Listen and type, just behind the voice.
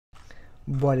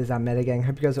What is up, MedoGang?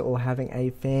 Hope you guys are all having a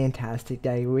fantastic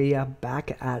day. We are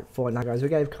back at Fortnite, guys. We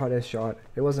gave COD a shot.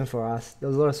 It wasn't for us. There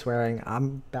was a lot of swearing.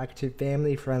 I'm back to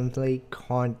family-friendly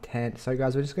content. So,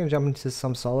 guys, we're just going to jump into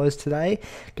some solos today.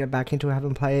 Get back into it. I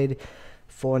haven't played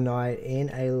Fortnite in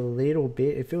a little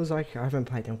bit. It feels like I haven't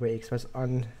played in weeks. But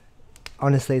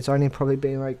honestly, it's only probably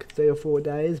been like 3 or 4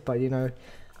 days. But, you know,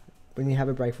 when you have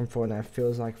a break from Fortnite, it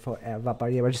feels like forever.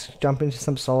 But, yeah, we're just jumping into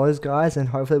some solos, guys. And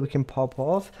hopefully we can pop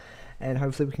off. And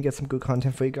hopefully we can get some good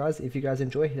content for you guys. If you guys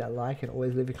enjoy, hit that like and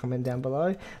always leave a comment down below.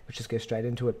 Let's just get straight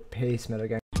into it. Peace,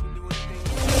 MedoGang.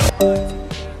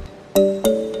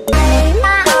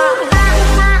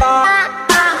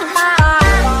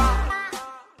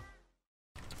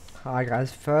 Alright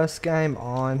guys, first game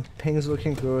on. Ping's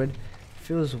looking good.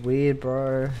 Feels weird,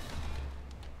 bro.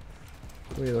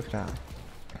 What are you looking at?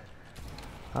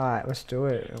 Alright, let's do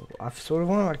it. I sort of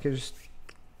want to like just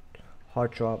hot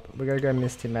drop. We're gonna go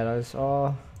Misty Meadows.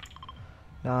 Oh,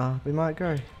 nah, we might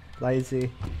go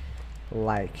Lazy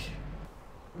Lake.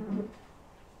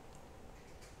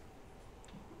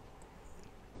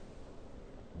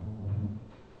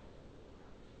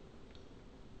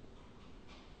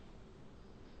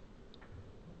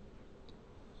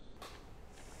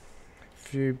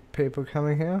 Few people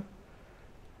coming here.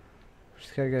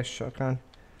 Just gotta get a shotgun.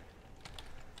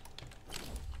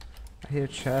 I hear a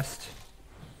chest.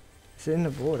 Is it in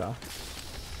the border?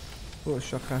 Oh,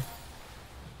 shotgun.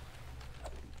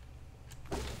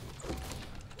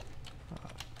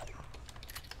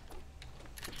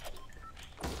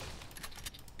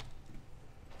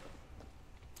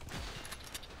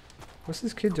 What's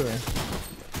this kid doing?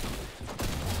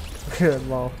 Look at that,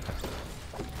 lol.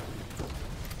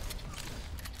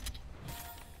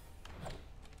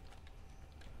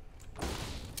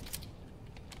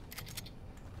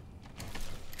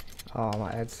 Oh,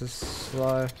 my head's just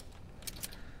slow.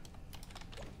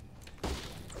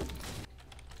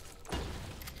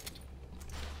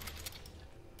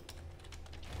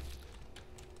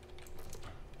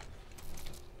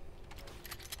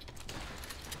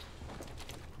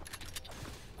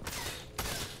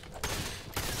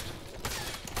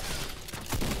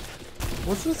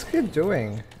 What's this kid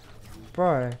doing?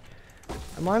 Bro,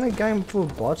 am I in a game full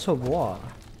of bots or what?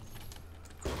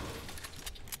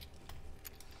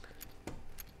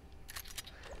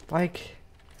 Like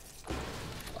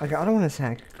I don't want to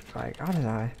say, like, I don't know.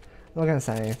 I'm not gonna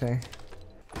say anything.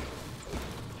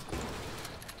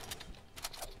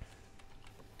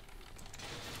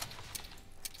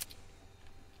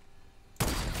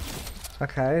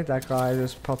 Okay, that guy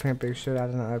just popping a big shit out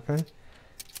in the open.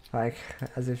 Like,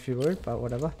 as if you would, but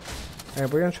whatever. Okay,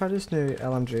 we're gonna try this new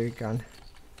LMG gun.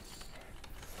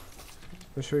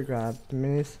 What should we grab? The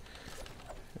minis?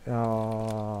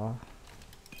 Oh.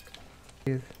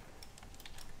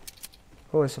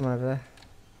 Oh, there's someone over there.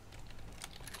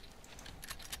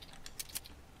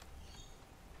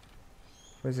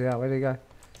 Where's he at? Where'd he go?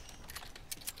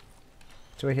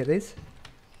 Do we hit these?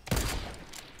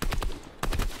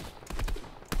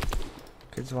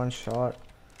 Kid's one shot.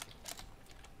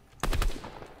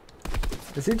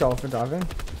 Is he dolphin diving?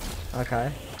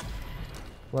 Okay.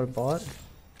 What a bot.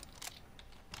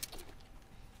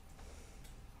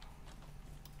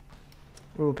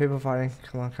 Ooh, people fighting.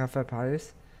 Come on, can I fight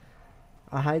parties?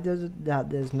 I hate that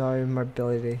there's no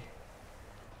mobility.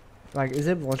 Like, is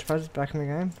it launch pads back in the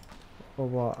game? Or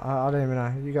what? I don't even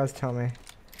know. You guys tell me.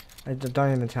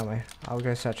 Don't even tell me. I'll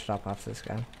go search it up after this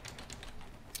game.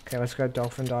 Okay, let's go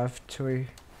dolphin dive. Tui.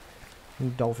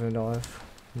 Dolphin dive.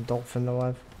 Dolphin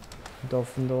dive.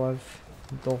 Dolphin dive.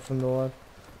 Dolphin dive.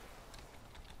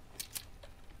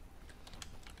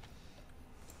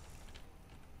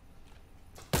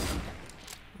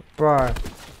 Bro.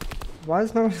 Why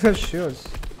is no one got shields?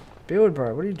 Build,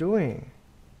 bro. What are you doing?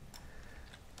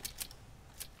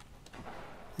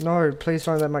 No, please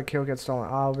don't let my kill get stolen.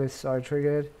 I'll be so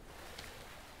triggered.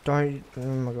 Don't. Oh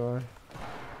my god.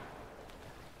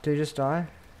 Did you just die?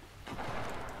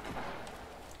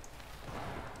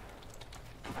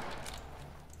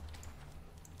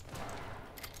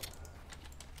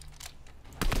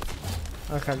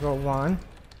 Okay, got one.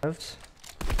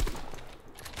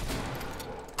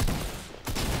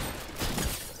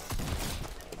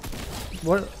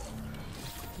 What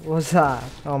was that?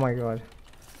 Oh my god.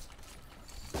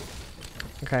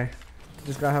 Okay.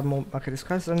 This guy have more. Okay, this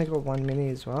guy's only got one mini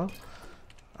as well.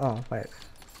 Oh, wait.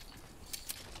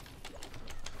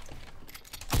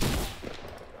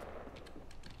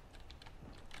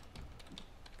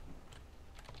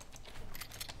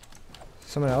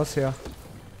 Someone else here.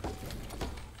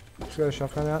 Just got a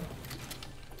shotgun out.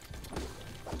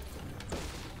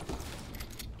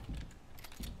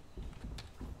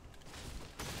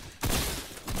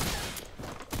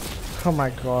 Oh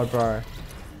my god, bro.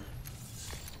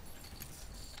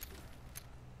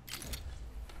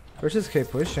 Let's just keep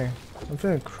pushing. I'm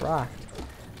feeling cracked.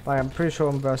 Like, I'm pretty sure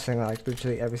I'm bursting like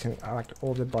literally every single, like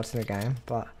all the bots in the game,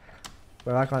 but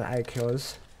we're like on 8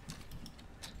 kills.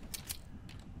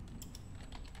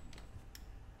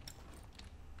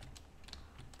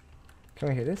 Can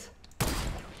we hit this?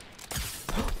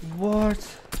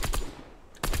 What?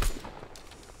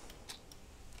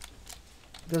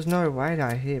 There's no way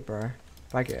that I hit, bro.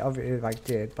 Like, it obviously like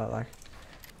did, but like.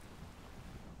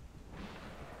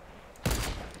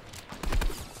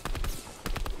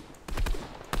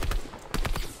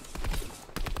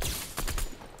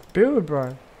 Build,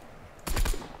 bro.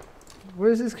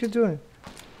 What is this kid doing?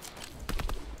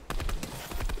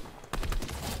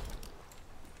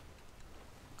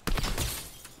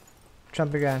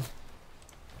 Jump again.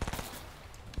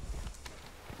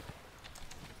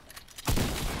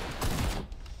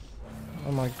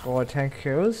 Oh my god, 10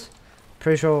 kills.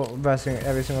 Pretty sure we're versing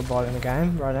every single bot in the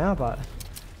game right now, but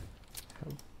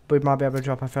we might be able to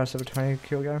drop our first ever 20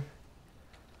 kill game.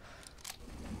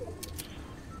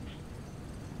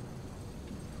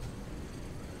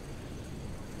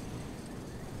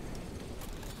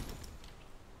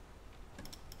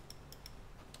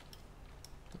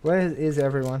 Where is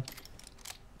everyone?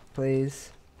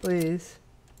 Please, please.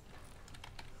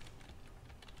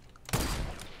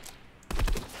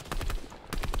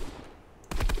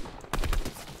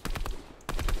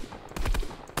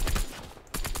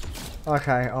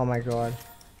 Okay, oh my god.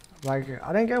 Like,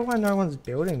 I don't get why no one's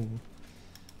building.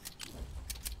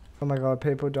 Oh my god,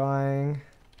 people dying.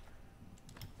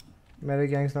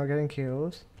 MedoGang's not getting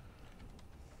kills.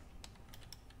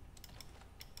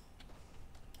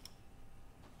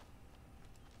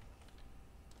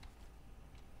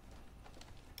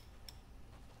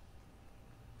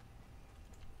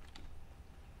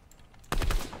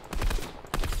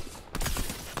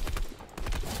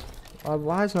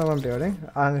 Why is no one building?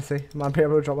 Honestly, might be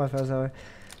able to drop my first ever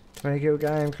 20 kill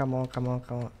game. Come on, come on,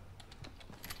 come on.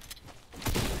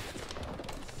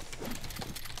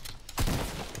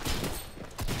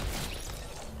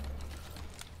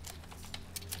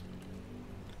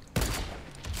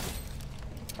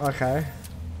 Okay.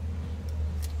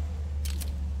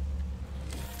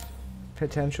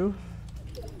 Potential.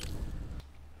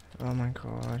 Oh my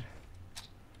god.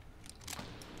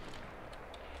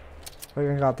 We're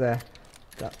gonna go up there.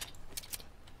 Go.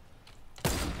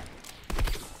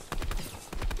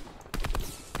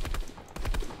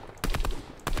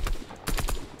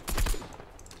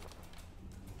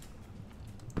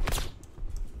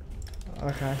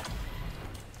 Okay.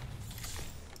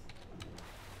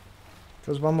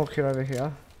 There's one more kill over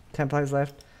here. 10 players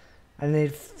left. I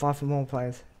need 5 more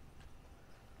players.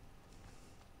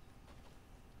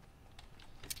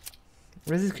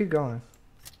 Where's this kid going?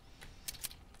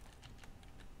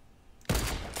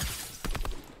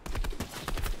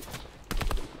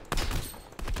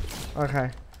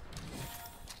 Okay.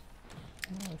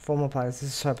 4 more players. This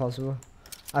is so possible.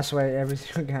 I swear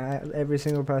every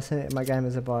single person in my game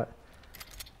is a bot.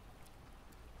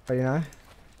 But you know,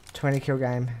 20 kill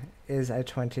game is a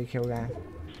 20 kill game.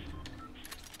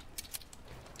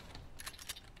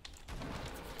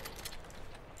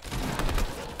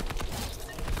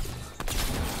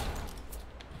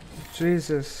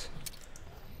 Jesus.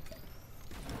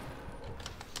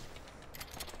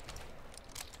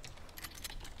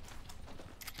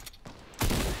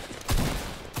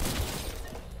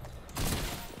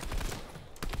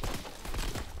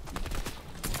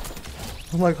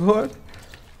 Oh my god.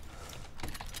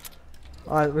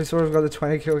 Alright, we sort of got the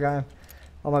 20 kill game.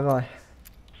 Oh my god.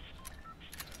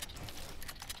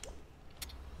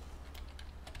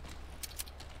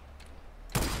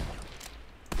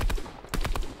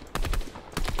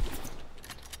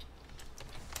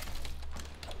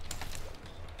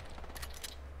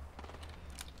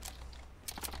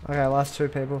 Okay, last 2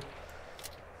 people.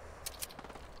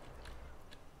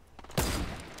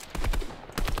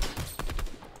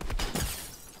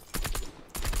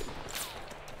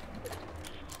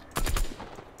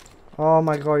 Oh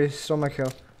my god, you stole my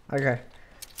kill. Okay.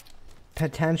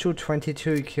 Potential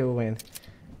 22 kill win.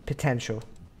 Potential.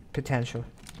 Potential.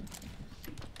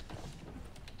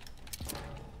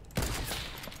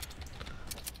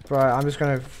 Bro, I'm just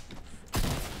gonna...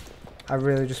 I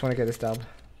really just want to get this dub.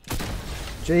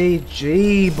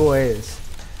 GG, boys.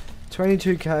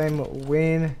 22k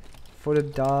win for the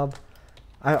dub.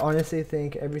 I honestly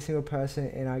think every single person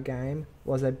in our game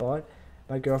was a bot.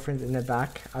 My girlfriend's in the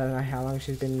back. I don't know how long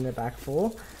she's been in the back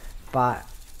for, but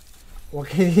What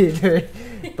can you do?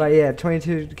 But yeah,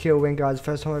 22 kill win, guys.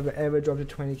 First time I've ever dropped a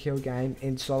 20 kill game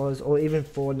in solos or even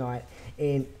Fortnite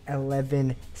in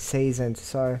 11 seasons.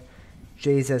 So,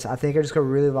 Jesus, I think I just got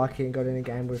really lucky and got in a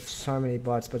game with so many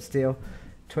bots, but still,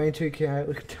 22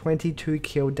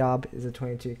 kill dub is a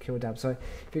 22 kill dub. So,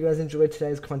 if you guys enjoyed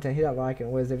today's content, hit that like and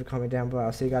always leave a comment down below.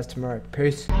 I'll see you guys tomorrow.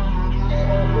 Peace.